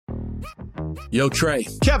Yo, Trey.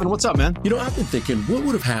 Kevin, what's up, man? I've been thinking, what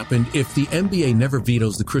would have happened if the NBA never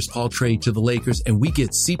vetoes the Chris Paul trade to the Lakers and we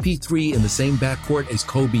get CP3 in the same backcourt as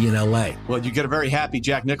Kobe in LA? Well, you get a very happy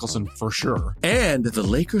Jack Nicholson for sure. And the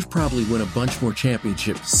Lakers probably win a bunch more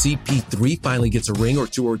championships. CP3 finally gets a ring or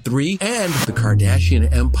 2 or 3, and the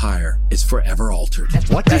Kardashian empire is forever altered.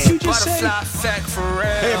 What did you just say?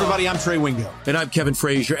 Hey, everybody, I'm Trey Wingo. And I'm Kevin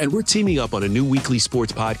Frazier, and we're teaming up on a new weekly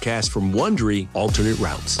sports podcast from Wondery, Alternate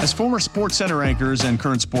Routes. As former Sports Center anchors and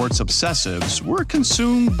current sports obsessives, we're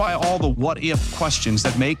consumed by all the what-if questions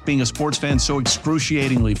that make being a sports fan so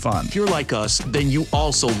excruciatingly fun. If you're like us, then you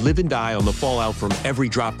also live and die on the fallout from every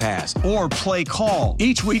drop pass. Or play call.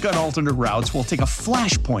 Each week on Alternate Routes, we'll take a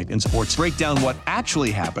flashpoint in sports, break down what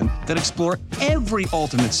actually happened, then explore every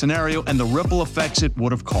alternate scenario and the ripple effects it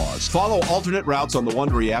would have caused. Follow Alternate Routes on the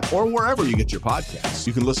Wondery app or wherever you get your podcasts.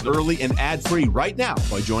 You can listen early and ad-free right now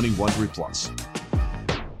by joining Wondery Plus.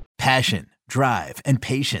 Passion, drive, and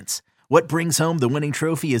patience. What brings home the winning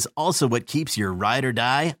trophy is also what keeps your ride or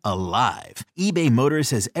die alive. eBay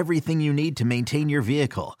Motors has everything you need to maintain your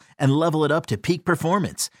vehicle and level it up to peak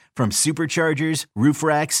performance, from superchargers, roof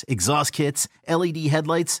racks, exhaust kits, LED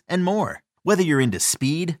headlights, and more. Whether you're into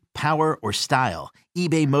speed, power, or style,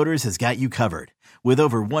 eBay Motors has got you covered. With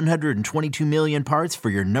over 122 million parts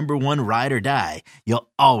for your number one ride or die, you'll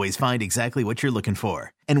always find exactly what you're looking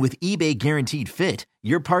for. And with eBay Guaranteed Fit,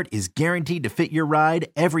 your part is guaranteed to fit your ride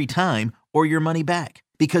every time or your money back.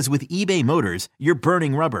 Because with eBay Motors, you're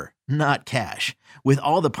burning rubber, not cash. With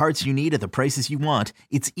all the parts you need at the prices you want,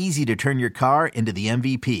 it's easy to turn your car into the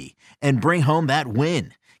MVP and bring home that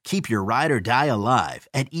win. Keep your ride or die alive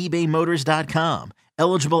at ebaymotors.com.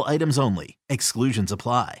 Eligible items only. Exclusions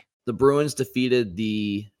apply. The Bruins defeated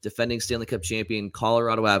the defending Stanley Cup champion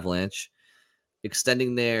Colorado Avalanche,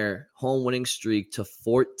 extending their home winning streak to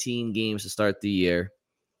 14 games to start the year.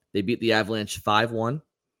 They beat the Avalanche 5-1.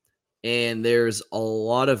 And there's a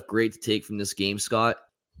lot of great to take from this game, Scott.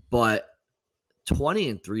 But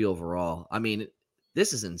 20-3 overall. I mean,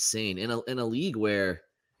 this is insane. In a league where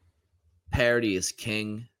parity is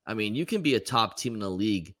king. I mean, you can be a top team in the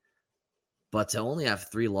league, but to only have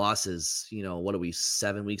 3 losses, what are we,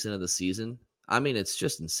 7 weeks into the season? I mean, it's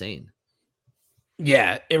just insane.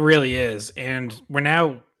 Yeah, it really is. And we're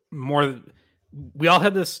now we all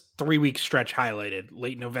had this 3-week stretch highlighted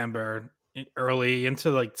late November, early into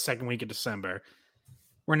like second week of December.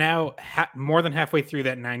 We're now more than halfway through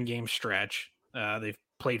that 9-game stretch. They've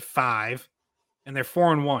played 5 and they're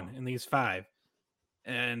 4-1 in these 5.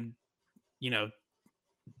 And,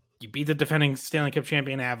 you beat the defending Stanley Cup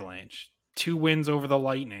champion Avalanche. 2 wins over the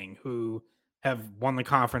Lightning, who have won the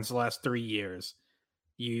conference the last 3 years.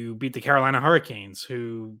 You beat the Carolina Hurricanes,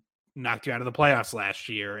 who knocked you out of the playoffs last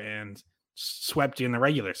year and swept you in the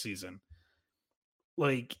regular season.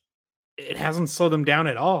 Like, it hasn't slowed them down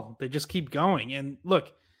at all. They just keep going. And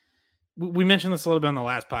look, we mentioned this a little bit on the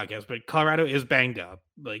last podcast, but Colorado is banged up,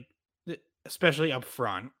 like especially up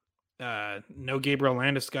front. No Gabriel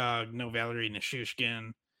Landeskog, no Valerie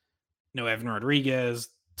Nichushkin, no Evan Rodriguez.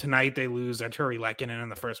 Tonight they lose Arturi Lehkonen in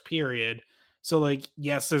the first period. So, like,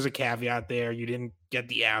 yes, there's a caveat there. You didn't get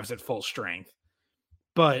the Avs at full strength.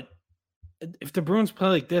 But if the Bruins play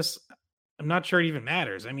like this, I'm not sure it even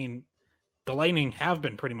matters. I mean, the Lightning have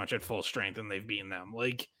been pretty much at full strength and they've beaten them.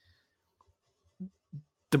 Like,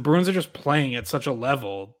 the Bruins are just playing at such a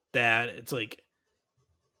level that it's like,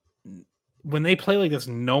 when they play like this,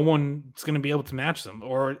 no one's going to be able to match them.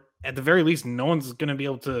 Or at the very least, no one's going to be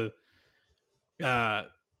able to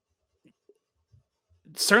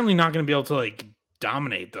certainly not going to be able to like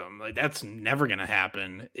dominate them. Like, that's never going to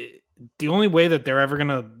happen. The only way that they're ever going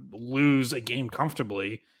to lose a game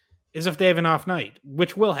comfortably is if they have an off night,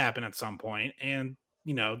 which will happen at some point. And,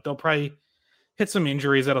 they'll probably hit some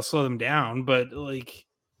injuries that'll slow them down. But like,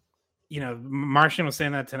 Martian was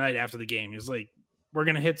saying that tonight after the game. He was like, we're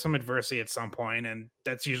going to hit some adversity at some point, and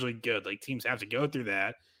that's usually good. Like, teams have to go through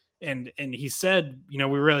that. And he said, we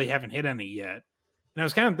really haven't hit any yet. And I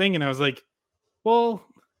was kind of thinking, I was like, well,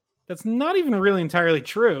 that's not even really entirely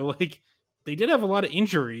true. Like, they did have a lot of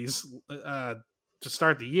injuries to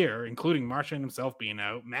start the year, including Martian himself being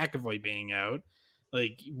out, McAvoy being out.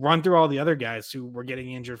 Like, run through all the other guys who were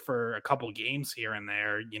getting injured for a couple games here and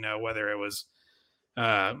there, whether it was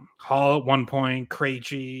Hall at one point,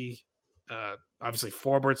 Krejci, obviously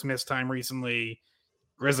Forbert's missed time recently.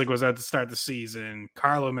 Grizzly was out to start the season.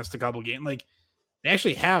 Carlo missed a couple games. Like, they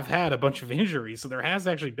actually have had a bunch of injuries, so there has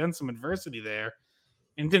actually been some adversity there,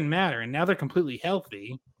 and it didn't matter. And now they're completely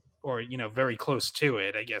healthy, or, very close to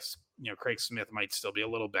it. I guess, Craig Smith might still be a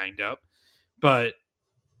little banged up, but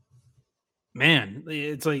man,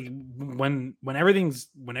 it's like when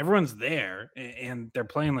everyone's there and they're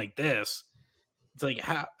playing like this, it's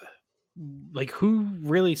like who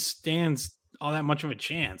really stands all that much of a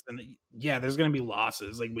chance? And yeah, there's going to be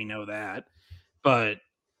losses, like we know that, but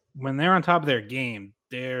when they're on top of their game,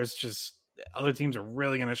 there's just other teams are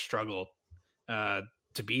really going to struggle uh,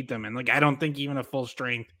 to beat them. And like, I don't think even a full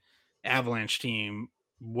strength Avalanche team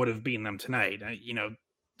would have beaten them tonight.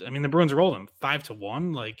 I mean, the Bruins rolled them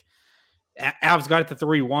 5-1. Like, Avs got it to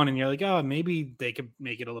 3-1, and you're like, oh, maybe they could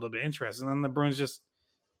make it a little bit interesting. And then the Bruins just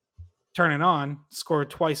turn it on, score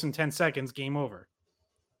twice in 10 seconds, game over.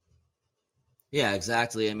 Yeah,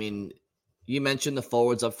 exactly. I mean, you mentioned the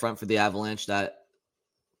forwards up front for the Avalanche that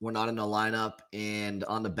were not in the lineup, and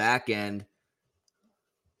on the back end,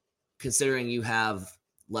 considering you have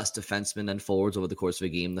less defensemen than forwards over the course of a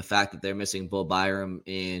game, the fact that they're missing Bo Byram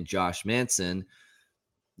and Josh Manson,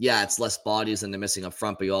 yeah, it's less bodies than they're missing up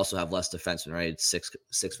front, but you also have less defensemen, right? It's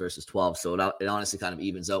 6 versus 12. So it honestly kind of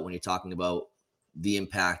evens out when you're talking about the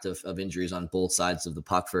impact of injuries on both sides of the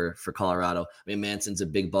puck for Colorado. I mean, Manson's a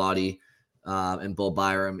big body, and Bo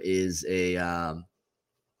Byram is a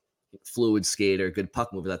fluid skater, good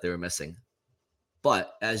puck mover that they were missing.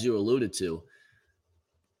 But as you alluded to,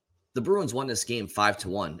 the Bruins won this game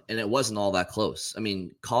 5-1, and it wasn't all that close. I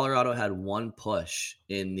mean, Colorado had one push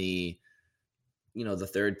in the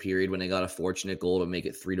third period when they got a fortunate goal to make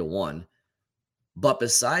it 3-1. But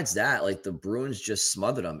besides that, like, the Bruins just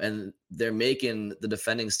smothered them, and they're making the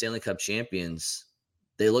defending Stanley Cup champions.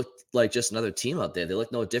 They looked like just another team out there. They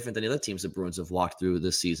look no different than the other teams the Bruins have walked through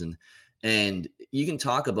this season. And you can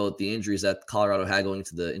talk about the injuries that Colorado had going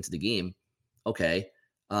into the game. Okay.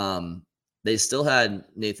 They still had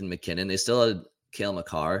Nathan McKinnon. They still had Cale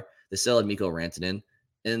Makar. They still had Mikko Rantanen.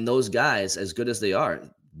 And those guys, as good as they are,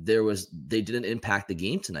 they didn't impact the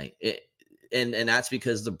game tonight. And that's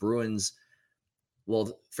because the Bruins,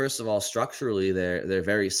 well, first of all, structurally, they're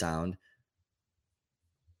very sound.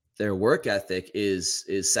 Their work ethic is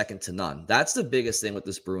second to none. That's the biggest thing with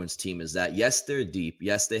this Bruins team, is that, yes, they're deep.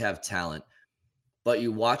 Yes, they have talent. But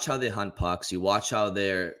you watch how they hunt pucks. You watch how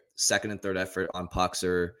their second and third effort on pucks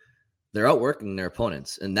they're outworking their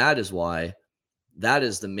opponents. And that is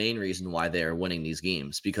the main reason why they are winning these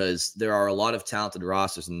games, because there are a lot of talented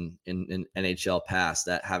rosters in NHL past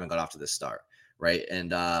that haven't got off to this start, right?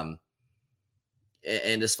 And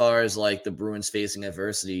as far as like the Bruins facing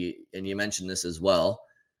adversity, and you mentioned this as well,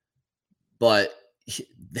 but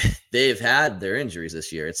they've had their injuries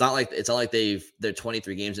this year. It's not like they're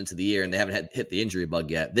 23 games into the year and they haven't hit the injury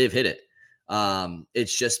bug yet. They've hit it.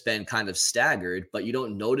 It's just been kind of staggered, but you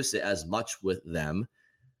don't notice it as much with them.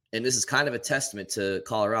 And this is kind of a testament to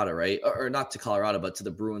Colorado, right? Or not to Colorado, but to the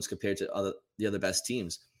Bruins compared to the other best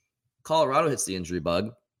teams. Colorado hits the injury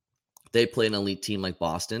bug. They play an elite team like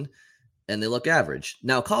Boston, and they look average.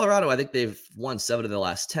 Now, Colorado, I think they've won 7 of their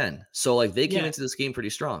last 10. So, like, they came into this game pretty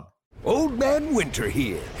strong. Old Man Winter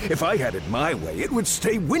here. If I had it my way, it would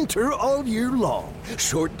stay winter all year long.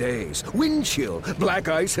 Short days, wind chill, black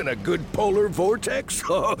ice, and a good polar vortex.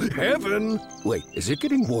 Oh, heaven. Wait, is it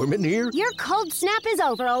getting warm in here? Your cold snap is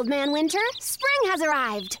over, Old Man Winter. Spring has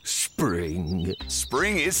arrived. Spring.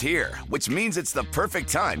 Spring is here, which means it's the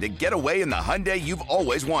perfect time to get away in the Hyundai you've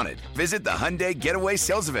always wanted. Visit the Hyundai Getaway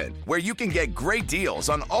Sales Event, where you can get great deals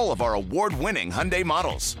on all of our award-winning Hyundai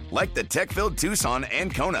models, like the tech-filled Tucson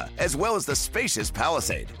and Kona, as well as the spacious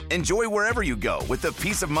Palisade. Enjoy wherever you go with the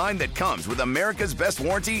peace of mind that comes with America's best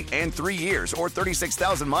warranty and 3 years or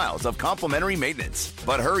 36,000 miles of complimentary maintenance.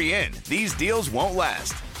 But hurry in, these deals won't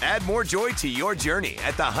last. Add more joy to your journey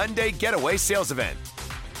at the Hyundai Getaway Sales Event.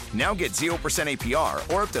 Now get 0%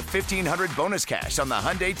 APR or up to $1,500 bonus cash on the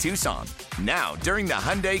Hyundai Tucson. Now, during the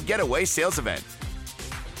Hyundai Getaway Sales Event.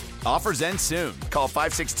 Offers end soon. Call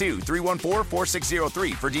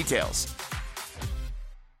 562-314-4603 for details.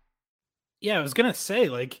 Yeah, I was going to say,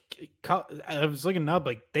 like, I was looking up,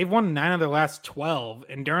 like, they've won 9 of their last 12.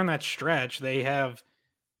 And during that stretch, they have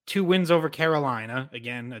 2 wins over Carolina.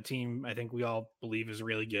 Again, a team I think we all believe is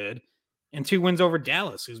really good. And 2 wins over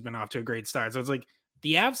Dallas, who's been off to a great start. So it's like,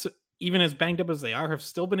 the Avs, even as banged up as they are, have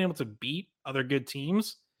still been able to beat other good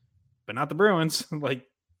teams, but not the Bruins. Like,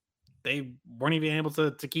 they weren't even able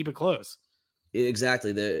to keep it close. Exactly.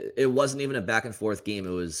 It wasn't even a back and forth game. It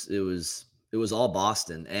was all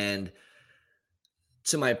Boston. And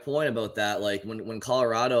to my point about that, like, when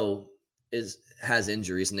Colorado has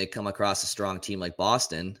injuries and they come across a strong team like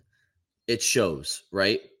Boston, it shows,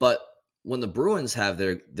 right? But when the Bruins have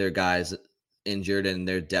their guys injured and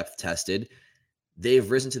their depth tested,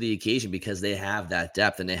 they've risen to the occasion because they have that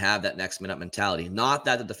depth and they have that next man up mentality. Not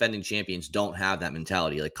that the defending champions don't have that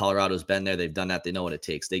mentality. Like Colorado's been there, they've done that, they know what it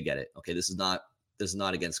takes, they get it. Okay, this is not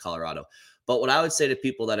against Colorado. But what I would say to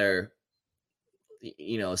people that are,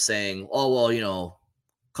 saying, oh well,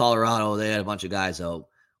 Colorado, they had a bunch of guys out.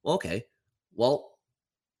 Well, okay, well,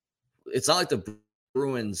 it's not like the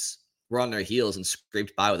Bruins were on their heels and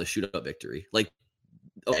scraped by with a shootout victory. Like,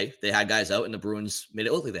 okay, they had guys out and the Bruins made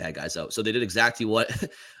it look like they had guys out. So they did exactly what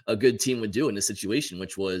a good team would do in this situation,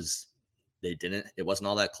 which was it wasn't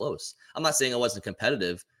all that close. I'm not saying it wasn't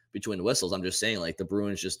competitive between the whistles. I'm just saying like the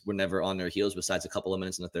Bruins just were never on their heels besides a couple of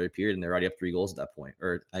minutes in the third period, and they're already up 3 goals at that point,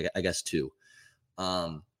 or I guess 2.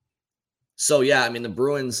 So yeah, I mean the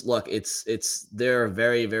Bruins, look, they're a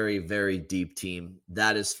very, very, very deep team.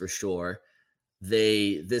 That is for sure.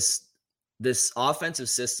 This offensive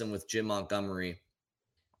system with Jim Montgomery,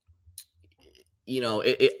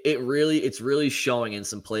 it's really showing in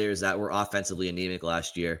some players that were offensively anemic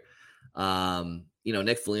last year.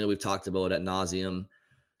 Nick Foligno, we've talked about ad nauseum.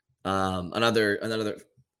 Another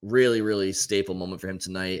really, really staple moment for him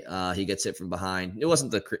tonight. He gets hit from behind. It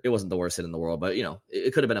wasn't the worst hit in the world, but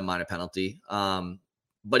it could have been a minor penalty.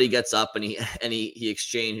 But he gets up and he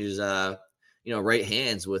exchanges right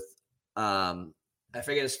hands with I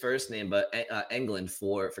forget his first name, but Englund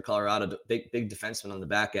for Colorado, big defenseman on the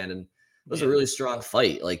back end, and it was a really strong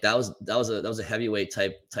fight. Like that was a heavyweight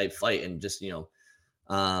type fight, and just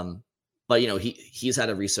but he's had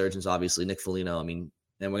a resurgence, obviously. Nick Foligno, I mean,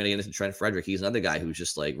 and we're gonna get into Trent Frederick. He's another guy who's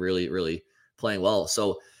just like really, really playing well.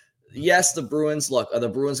 So yes, the Bruins. Look, are the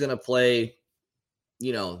Bruins gonna play?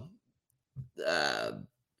 Are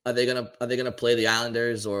they gonna play the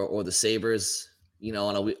Islanders or the Sabres?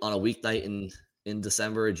 On a weeknight in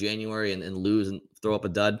December or January and lose and throw up a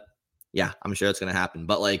dud? Yeah, I'm sure it's gonna happen.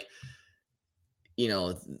 But like,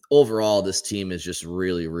 overall, this team is just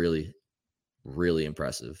really, really, really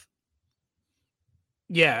impressive.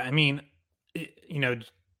 Yeah, I mean,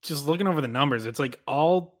 just looking over the numbers, it's like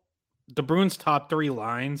all the Bruins' top 3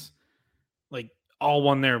 lines, like all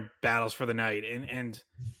won their battles for the night, and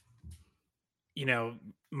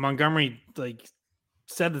Montgomery like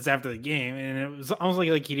said this after the game, and it was almost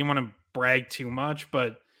like he didn't want to brag too much,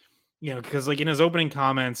 but because like in his opening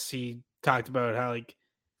comments, he talked about how like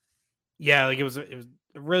it was a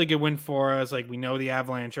really good win for us. Like we know the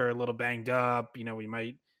Avalanche are a little banged up. We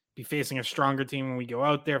might be facing a stronger team when we go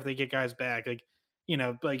out there if they get guys back. Like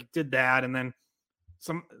like did that, and then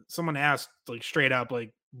someone asked like straight up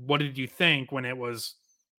like, what did you think when it was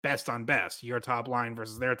best on best, your top line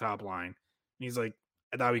versus their top line? And he's like,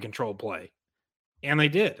 I thought we controlled play. And they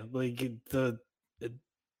did. Like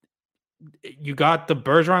you got the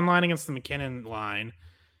Bergeron line against the McKinnon line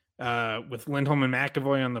with Lindholm and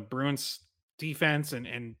McAvoy on the Bruins defense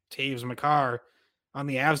and Taves Makar on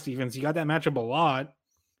the Avs defense. You got that matchup a lot,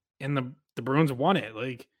 and the Bruins won it.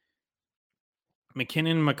 Like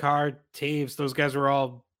McKinnon, Makar, Taves, those guys were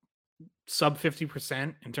all sub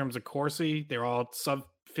 50% in terms of Corsi. They're all sub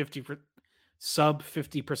 50%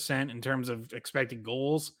 in terms of expected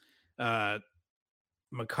goals.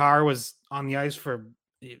 Makar was on the ice for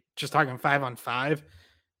just talking 5-on-5,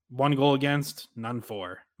 1 goal against, none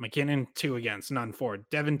for. McKinnon 2 against, none for.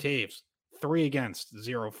 Devin Taves 3 against,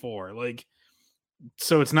 0 for. Like,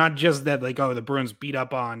 so it's not just that like, oh, the Bruins beat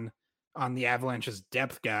up on the Avalanche's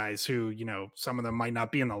depth guys who, some of them might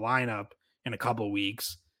not be in the lineup in a couple of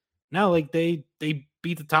weeks. No, like they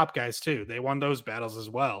beat the top guys too. They won those battles as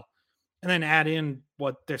well. And then add in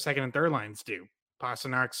what their second and third lines do.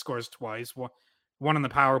 Pasternak scores twice, one on the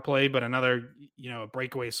power play, but another, a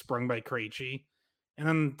breakaway sprung by Krejci. And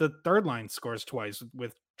then the third line scores twice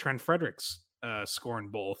with Trent Fredericks scoring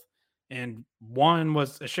both. And one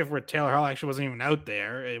was a shift where Taylor Hall actually wasn't even out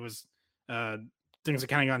there. It was things that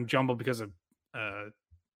kind of got jumbled because of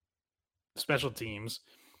special teams.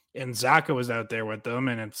 And Zacha was out there with them,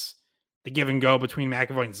 and it's the give and go between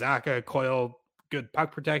McAvoy and Zacha. Coyle, good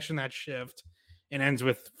puck protection that shift, and ends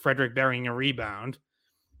with Frederick burying a rebound.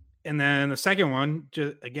 And then the second one,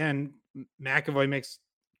 again, McAvoy makes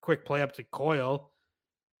quick play up to Coyle.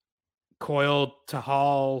 Coyle to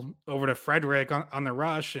Hall over to Frederick on the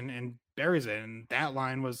rush and buries it. And that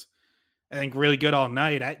line was, I think, really good all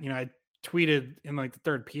night. I tweeted in like the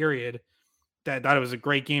third period that I thought it was a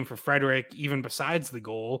great game for Frederick, even besides the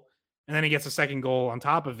goal. And then he gets a second goal on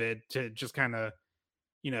top of it to just kind of,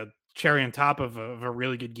 cherry on top of a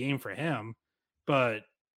really good game for him. But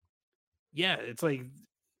yeah, it's like,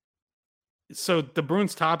 so the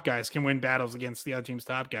Bruins top guys can win battles against the other team's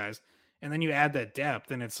top guys. And then you add that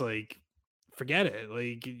depth and it's like, forget it.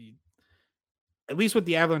 Like at least what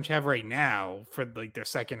the Avalanche have right now for like their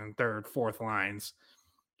second and third, fourth lines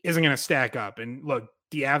isn't going to stack up. And look,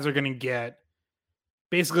 the Avs are going to get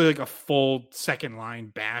basically like a full second line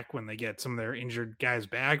back when they get some of their injured guys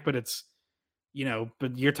back. But it's,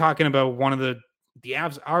 but you're talking about the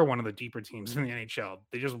Avs are one of the deeper teams in the NHL.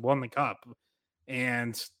 They just won the cup.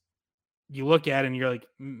 And you look at it and you're like,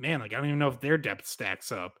 man, like, I don't even know if their depth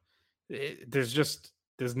stacks up.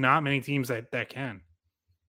 There's not many teams that can.